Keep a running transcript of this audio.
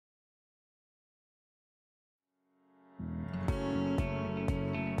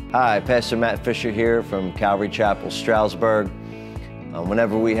Hi, Pastor Matt Fisher here from Calvary Chapel, Stroudsburg.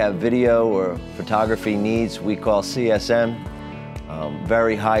 Whenever we have video or photography needs, we call CSM.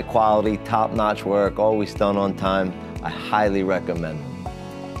 Very high quality, top-notch work, always done on time. I highly recommend them.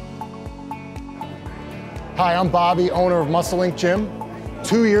 Hi, I'm Bobby, owner of Muscle Inc. Gym.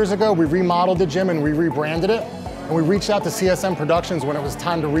 2 years ago, we remodeled the gym and we rebranded it. And we reached out to CSM Productions when it was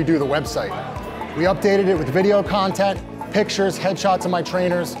time to redo the website. We updated it with video content, pictures, headshots of my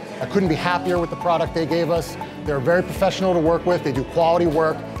trainers. I couldn't be happier with the product they gave us. They're very professional to work with, they do quality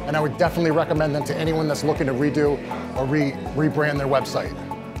work, and I would definitely recommend them to anyone that's looking to redo or rebrand their website.